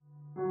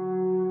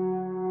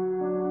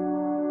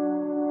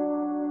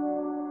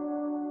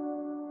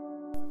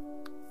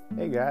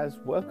Hey guys,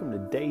 welcome to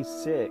day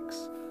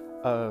 6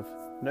 of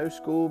no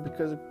school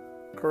because of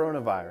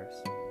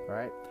coronavirus.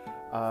 Right?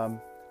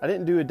 I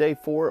didn't do a day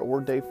 4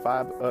 or day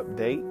 5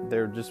 update.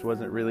 There just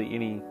wasn't really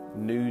any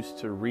news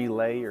to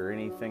relay or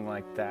anything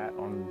like that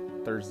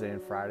on Thursday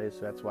and Friday, so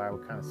that's why I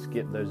would kind of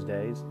skip those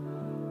days.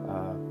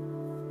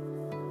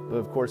 But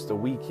of course, the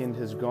weekend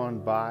has gone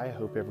by. I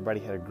hope everybody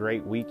had a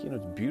great weekend.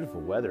 It was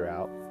beautiful weather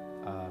out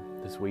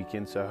this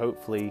weekend, so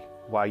hopefully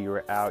while you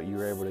were out, you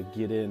were able to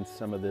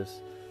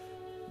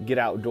get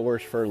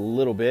outdoors for a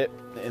little bit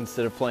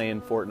instead of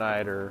playing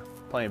Fortnite or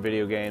playing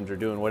video games or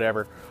doing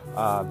whatever,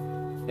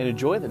 and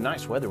enjoy the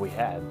nice weather we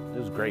had. It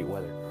was great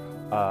weather.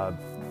 A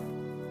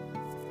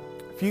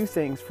few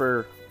things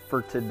for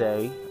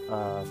today.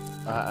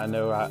 I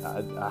know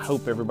I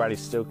hope everybody's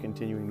still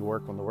continuing to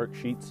work on the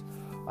worksheets.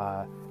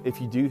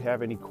 If you do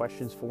have any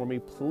questions for me,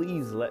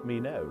 please let me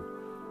know.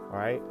 All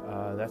right,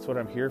 that's what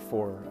I'm here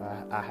for.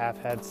 I have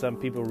had some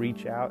people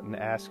reach out and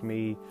ask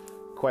me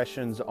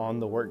questions on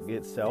the work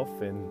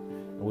itself,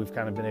 and we've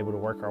kind of been able to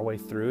work our way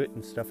through it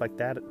and stuff like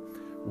that.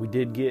 We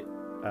did get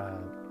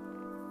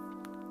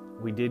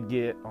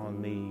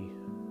on the,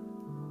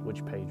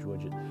 which page was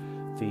it?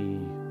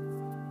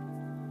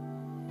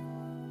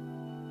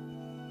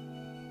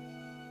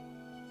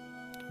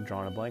 I'm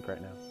drawing a blank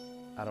right now.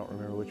 I don't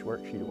remember which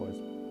worksheet it was.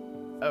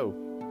 Oh,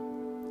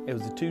 it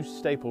was the 2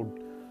 stapled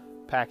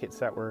packets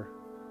that were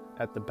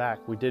at the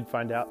back. We did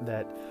find out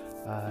that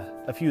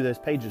a few of those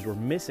pages were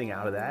missing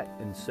out of that,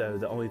 and so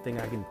the only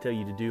thing I can tell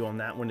you to do on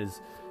that one is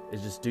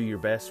just do your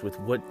best with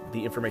what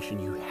the information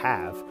you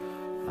have.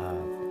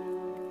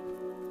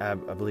 I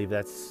believe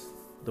that's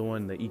the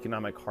one, the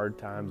economic hard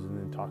times, and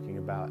then talking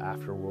about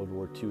after World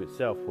War II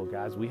itself. Well,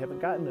 guys, we haven't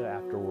gotten to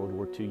after World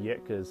War II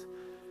yet, because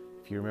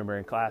if you remember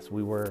in class,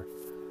 we were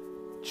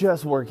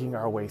just working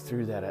our way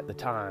through that at the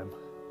time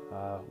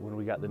when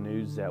we got the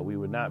news that we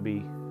would not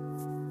be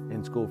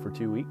in school for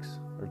 2 weeks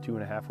or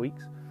 2.5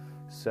 weeks.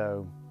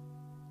 So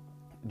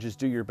just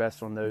do your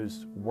best on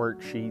those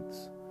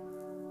worksheets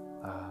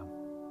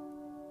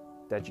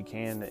that you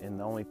can. And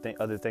the only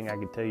other thing I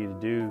can tell you to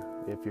do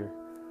if you're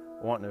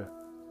wanting to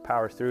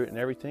power through it and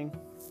everything,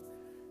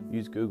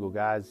 use Google,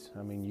 guys.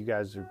 I mean, you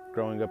guys are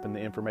growing up in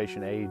the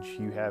information age.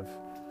 You have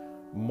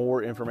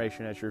more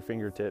information at your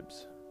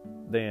fingertips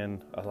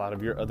than a lot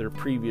of your other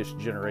previous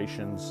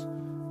generations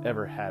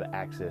ever had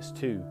access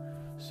to.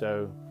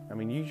 So, I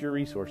mean, use your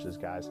resources,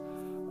 guys.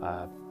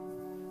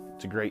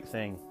 It's a great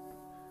thing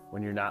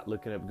when you're not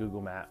looking at Google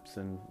Maps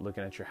and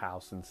looking at your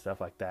house and stuff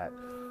like that.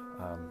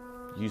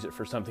 Use it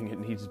for something it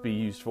needs to be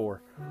used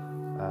for.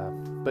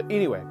 But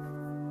anyway,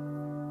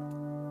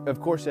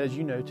 of course, as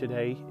you know,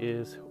 today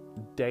is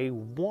day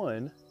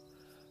 1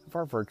 of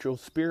our virtual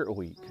Spirit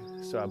Week.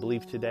 So I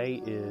believe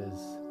today is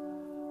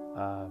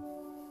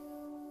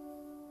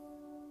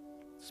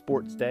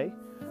Sports Day.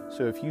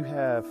 So if you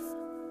have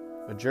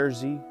a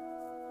jersey,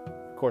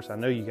 of course, I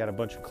know you got a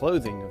bunch of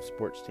clothing of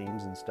sports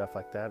teams and stuff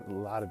like that, a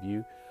lot of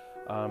you.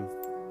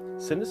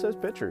 Send us those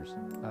pictures.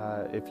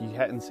 If you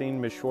hadn't seen,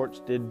 Ms.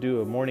 Schwartz did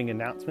do a morning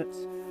announcements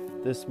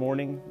this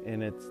morning,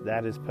 and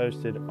that is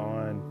posted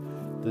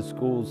on the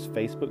school's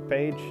Facebook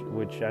page,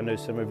 which I know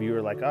some of you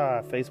are like,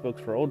 Facebook's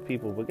for old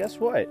people. But guess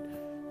what?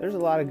 There's a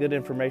lot of good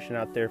information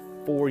out there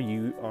for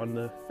you on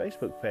the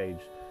Facebook page.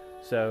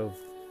 So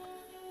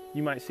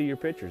you might see your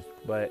pictures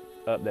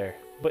up there.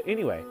 But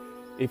anyway,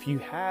 if you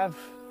have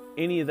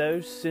any of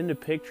those, send a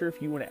picture.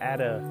 If you want to add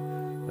a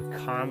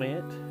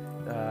comment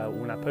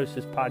when I post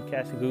this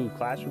podcast in Google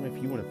Classroom, if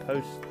you want to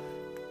post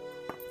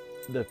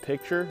the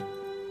picture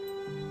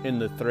in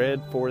the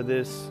thread for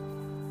this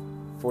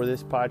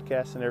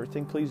podcast and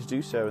everything, please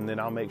do so, and then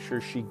I'll make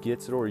sure she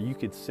gets it, or you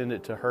could send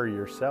it to her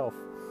yourself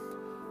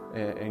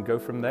and go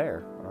from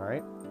there. All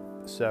right,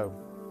 so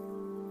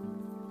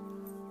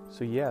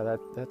yeah,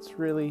 that's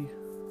really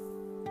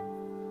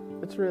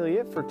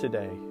it for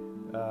today.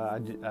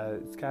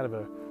 It's kind of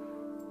a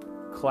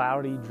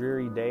cloudy,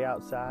 dreary day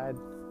outside.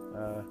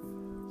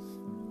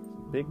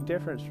 Big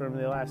difference from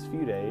the last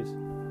few days.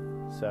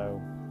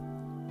 So,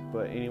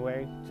 but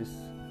anyway, just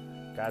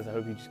guys, I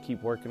hope you just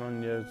keep working on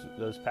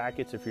those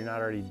packets if you're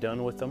not already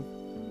done with them,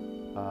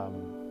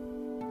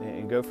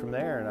 and go from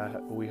there.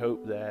 And we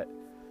hope that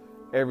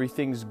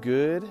everything's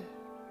good.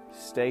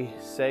 Stay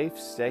safe,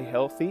 stay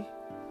healthy.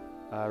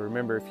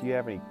 Remember, if you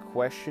have any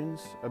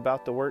questions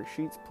about the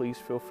worksheets, please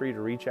feel free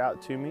to reach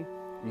out to me.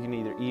 You can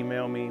either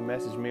email me,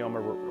 message me on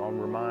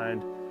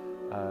Remind,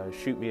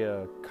 shoot me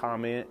a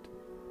comment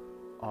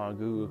on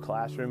Google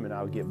Classroom, and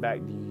I'll get back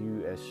to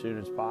you as soon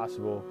as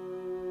possible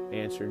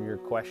answering your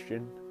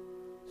question.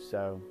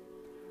 So,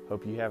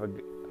 hope you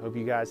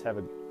guys have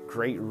a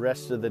great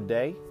rest of the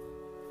day,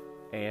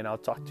 and I'll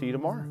talk to you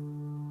tomorrow.